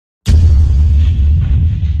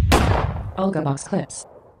Olga Box Clips.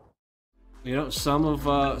 You know, some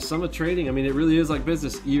of trading, I mean, it really is like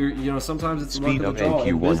business. You know, sometimes it's Speed luck of of the draw.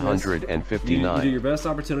 NQ 159. You do your best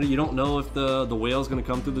opportunity. You don't know if the whale's going to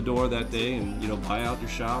come through the door that day and, you know, buy out your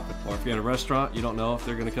shop. Or if you're at a restaurant, you don't know if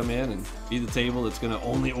they're going to come in and be the table that's going to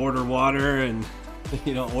only order water and,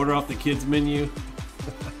 you know, order off the kids' menu.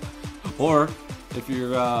 Or if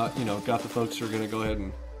you're, you know, got the folks who are going to go ahead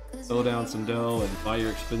and throw down some dough and buy your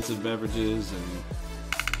expensive beverages and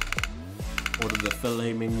order the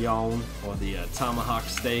filet mignon or the tomahawk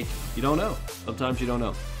steak. You don't know. Sometimes you don't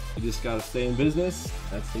know. You just got to stay in business.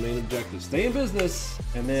 That's the main objective. Stay in business,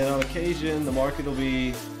 and then on occasion, the market will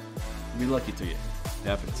be lucky to you. It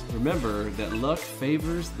happens. Remember that luck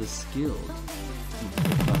favors the skilled.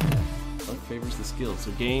 Luck favors the skilled.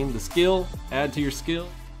 So gain the skill, add to your skill.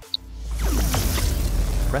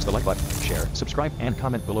 Press the like button, share, subscribe, and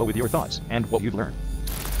comment below with your thoughts and what you've learned.